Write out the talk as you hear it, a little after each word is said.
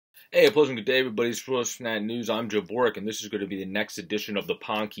Hey, a pleasant good day, everybody. It's Sportsnet News. I'm Joe Boric, and this is going to be the next edition of the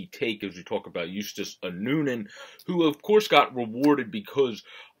Ponky Take as we talk about Justus Annunen, who, of course, got rewarded because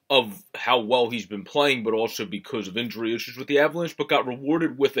of how well he's been playing, but also because of injury issues with the Avalanche, but got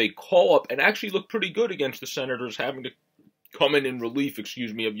rewarded with a call-up and actually looked pretty good against the Senators, having to come in relief, of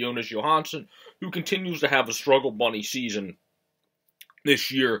Jonas Johansson, who continues to have a struggle bunny season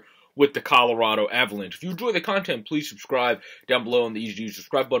this year with the Colorado Avalanche. If you enjoy the content, please subscribe down below on the easy-to-use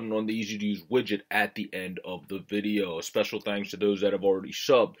subscribe button on the easy-to-use widget at the end of the video. A special thanks to those that have already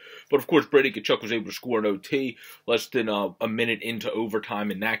subbed. But, of course, Brady Tkachuk was able to score an OT less than a minute into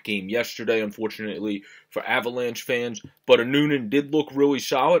overtime in that game yesterday, unfortunately, for Avalanche fans. But Annunen did look really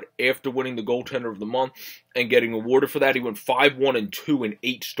solid after winning the Goaltender of the Month and getting awarded for that. He went 5-1-2 in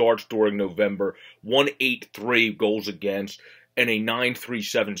 8 starts during November, 1.83 goals against, and a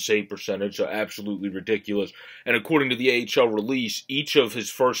 .937 save percentage, so absolutely ridiculous. And according to the AHL release, each of his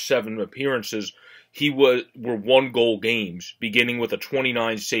first 7 appearances, were 1-goal games, beginning with a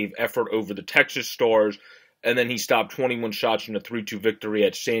 29 save effort over the Texas Stars, and then he stopped 21 shots in a 3-2 victory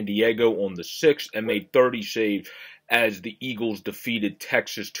at San Diego on the 6th and made 30 saves as the Eagles defeated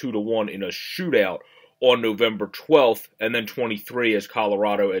Texas 2-1 in a shootout on November 12th, and then 23 as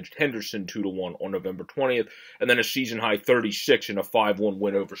Colorado edged Henderson 2-1 on November 20th, and then a season-high 36 in a 5-1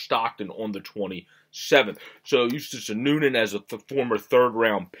 win over Stockton on the 27th. So Justus Annunen, as a former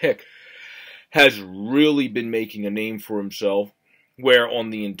third-round pick, has really been making a name for himself, where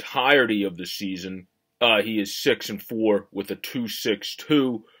on the entirety of the season, he is 6-4 with a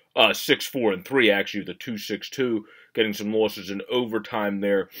 2.62, 6-4-3 actually with a 2.62, getting some losses in overtime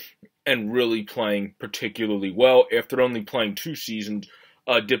there, and really playing particularly well after only playing 2 seasons,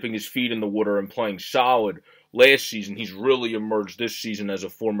 dipping his feet in the water and playing solid last season. He's really emerged this season as a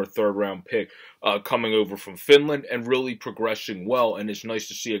former third-round pick, coming over from Finland and really progressing well, and it's nice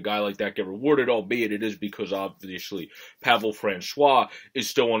to see a guy like that get rewarded, albeit it is because, obviously, Pavel Francois is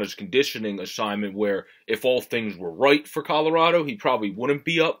still on his conditioning assignment where if all things were right for Colorado, he probably wouldn't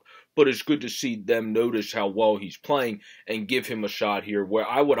be up. But it's good to see them notice how well he's playing and give him a shot here, where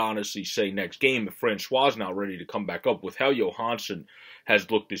I would honestly say next game, if Francois is not ready to come back up with how Johansson has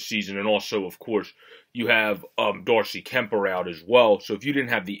looked this season, and also, of course, you have Darcy Kemper out as well. So if you didn't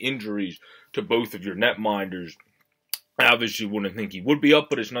have the injuries to both of your netminders, I obviously wouldn't think he would be up,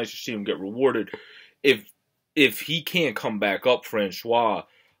 but it's nice to see him get rewarded. If he can't come back up, Francois,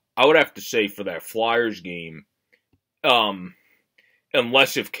 I would have to say for that Flyers game,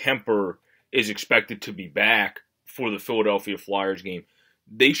 unless if Kemper is expected to be back for the Philadelphia Flyers game,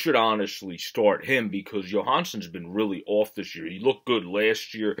 they should honestly start him because Johansson's been really off this year. He looked good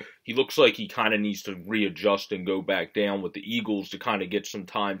last year. He looks like he kind of needs to readjust and go back down with the Eagles to kind of get some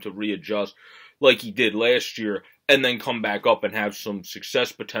time to readjust like he did last year and then come back up and have some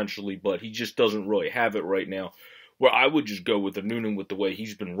success potentially, but he just doesn't really have it right now. Where I would just go with Annunen with the way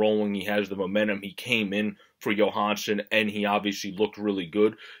he's been rolling. He has the momentum. He came in for Johansson, and he obviously looked really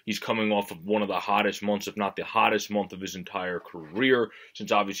good. He's coming off of one of the hottest months, if not the hottest month of his entire career,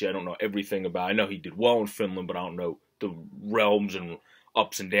 since obviously I don't know everything about it. I know he did well in Finland, but I don't know the realms and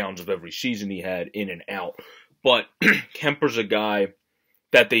ups and downs of every season he had in and out. But Kemper's a guy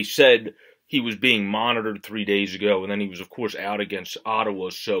that they said he was being monitored 3 days ago, and then he was, of course, out against Ottawa.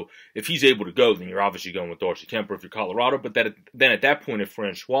 So if he's able to go, then you're obviously going with Darcy Kemper if you're Colorado. But then at that point, if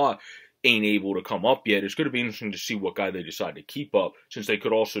Francois ain't able to come up yet, it's going to be interesting to see what guy they decide to keep up, since they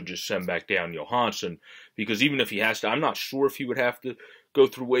could also just send back down Johansson. Because even if he has to, I'm not sure if he would have to go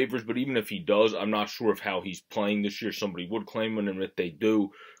through waivers, but even if he does, I'm not sure of how he's playing this year. Somebody would claim him, and if they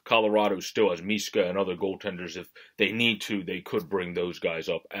do, Colorado still has Miska and other goaltenders. If they need to, they could bring those guys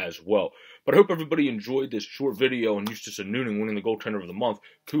up as well. But I hope everybody enjoyed this short video on Justus Annunen winning the Goaltender of the Month.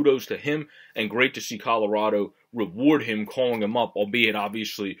 Kudos to him, and great to see Colorado reward him, calling him up, albeit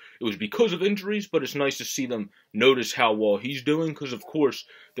obviously it was because of injuries, but it's nice to see them notice how well he's doing, because of course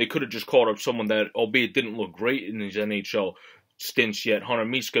they could have just called up someone that, albeit didn't look great in his NHL stints yet, Hunter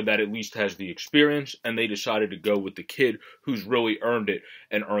Miska, that at least has the experience, and they decided to go with the kid who's really earned it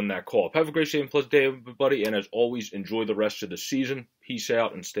and earned that call. Have a great day and pleasant day, everybody, and as always, enjoy the rest of the season. Peace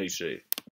out and stay safe.